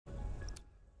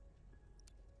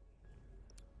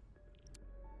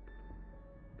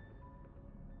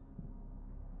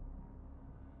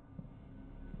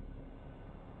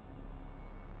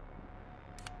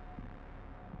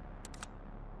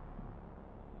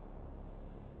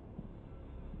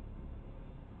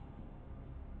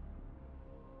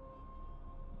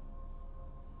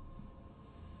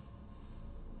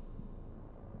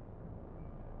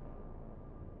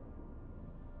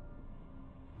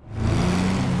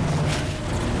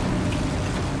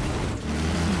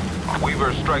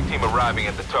Weaver strike team arriving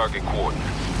at the target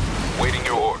coordinates. Waiting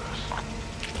your orders.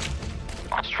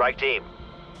 Strike team,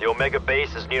 the Omega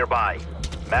base is nearby.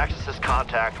 Maxis'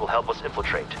 contact will help us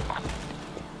infiltrate.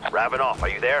 Ravenoff, are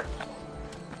you there?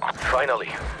 Finally.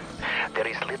 There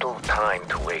is little time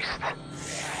to waste.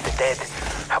 The dead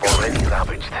have already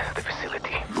ravaged the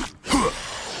facility.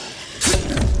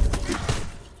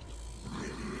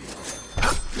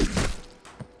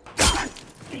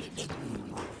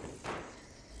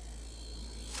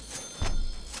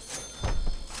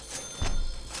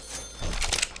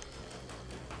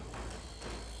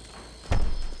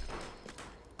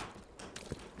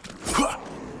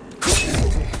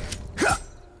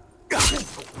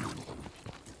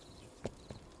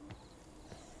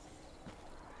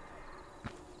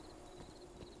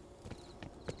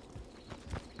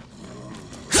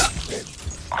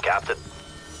 Captain,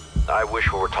 I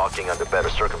wish we were talking under better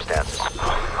circumstances.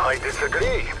 I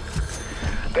disagree.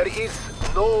 There is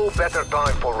no better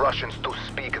time for Russians to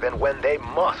speak than when they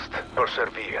must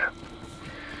persevere.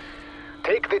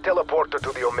 Take the teleporter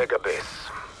to the Omega base.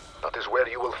 That is where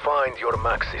you will find your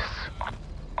Maxis.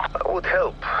 I would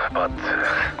help, but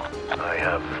I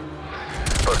have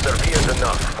persevered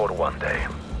enough for one day.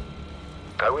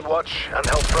 I will watch and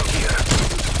help from here.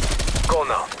 Go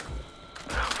now.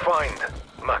 Find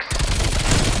Maxis.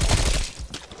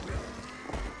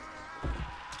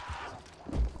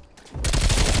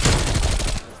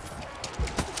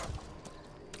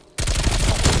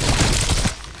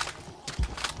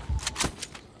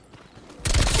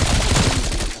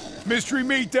 Mystery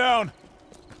meat down!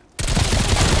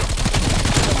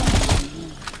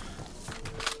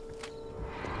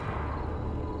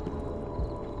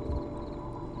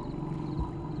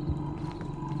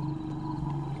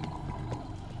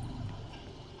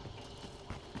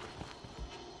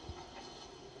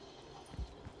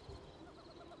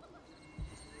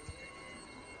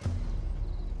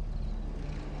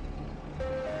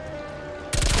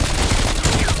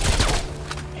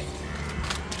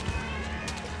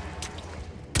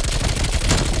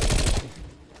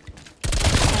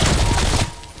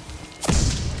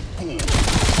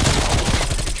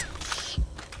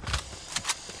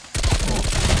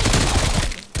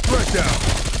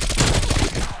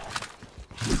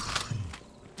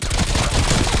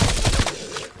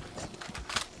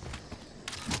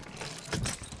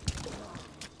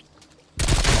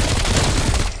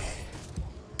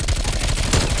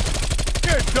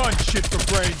 Done shit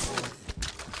for brains.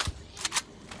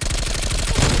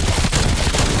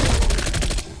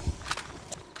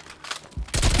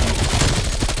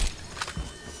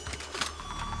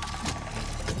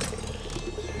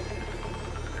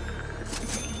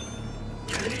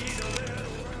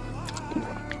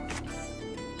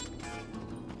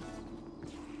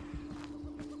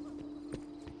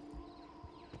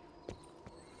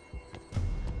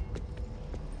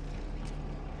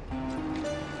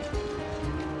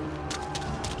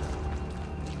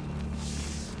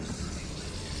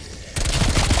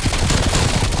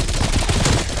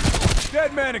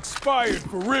 Dead man expired,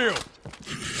 for real!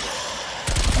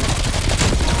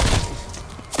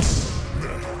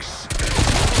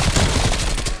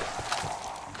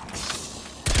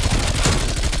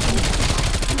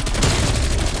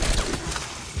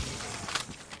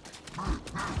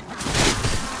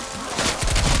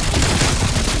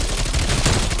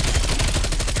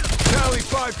 Tally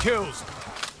 5 kills.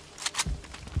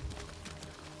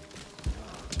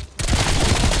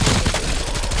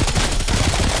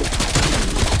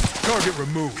 Target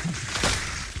removed.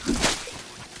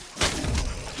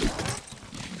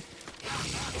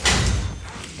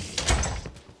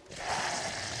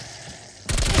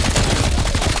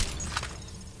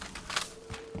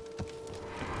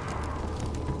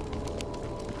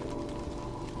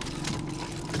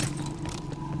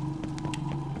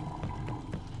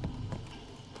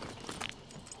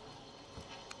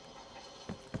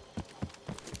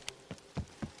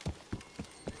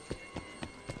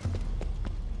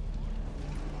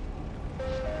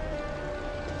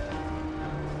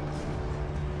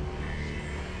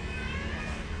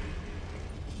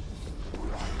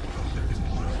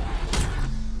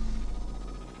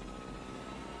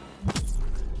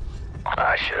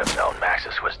 I should have known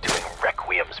Maxis was doing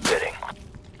Requiem's bidding.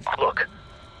 Look,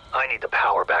 I need the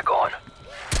power back on.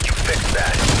 You fix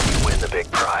that, you win the big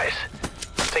prize.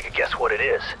 Take a guess what it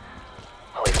is.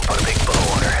 I'll even put a big bow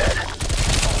on her head.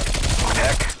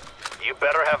 Heck, you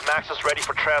better have Maxis ready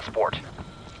for transport,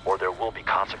 or there will be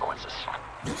consequences.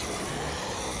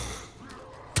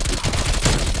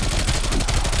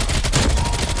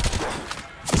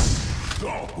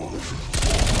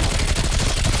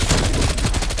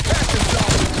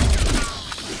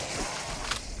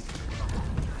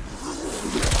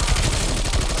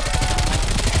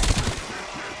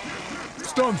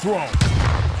 Stun thrown.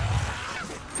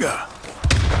 Gah.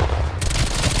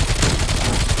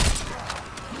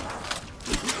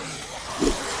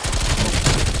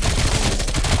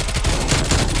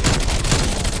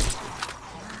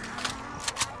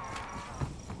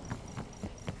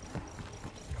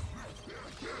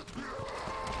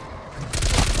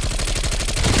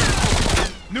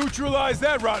 Neutralize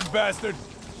that rotten bastard!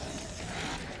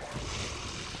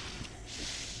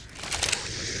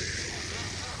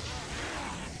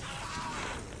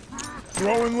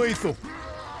 Throwing lethal.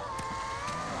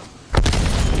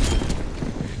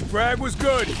 Frag was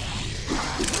good.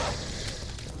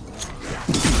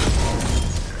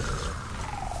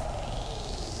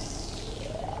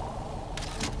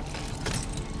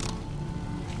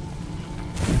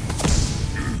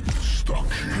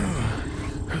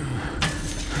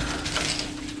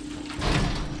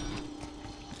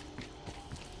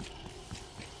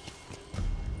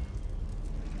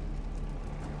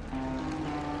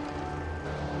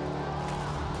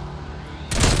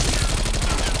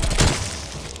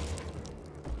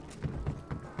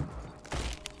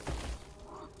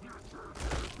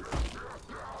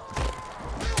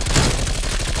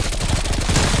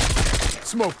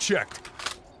 Smoke checked.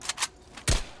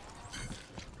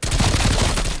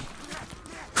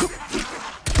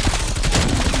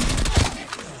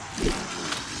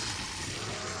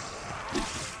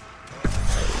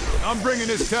 I'm bringing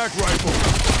this tac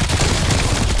rifle.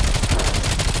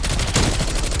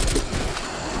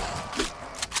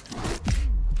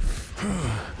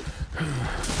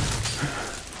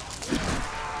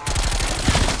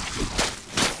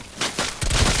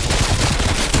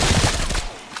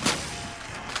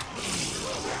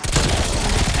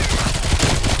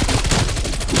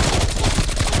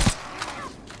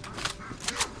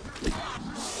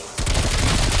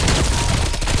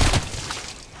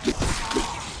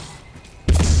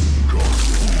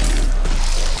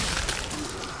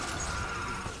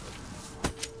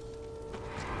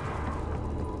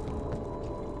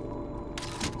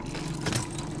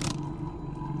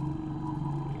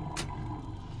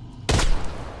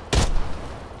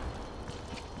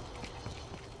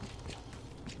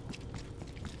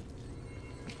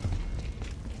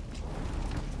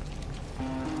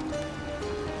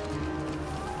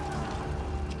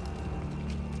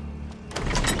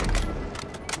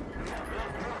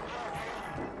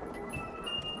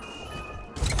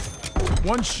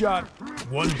 One shot,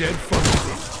 one dead fucker.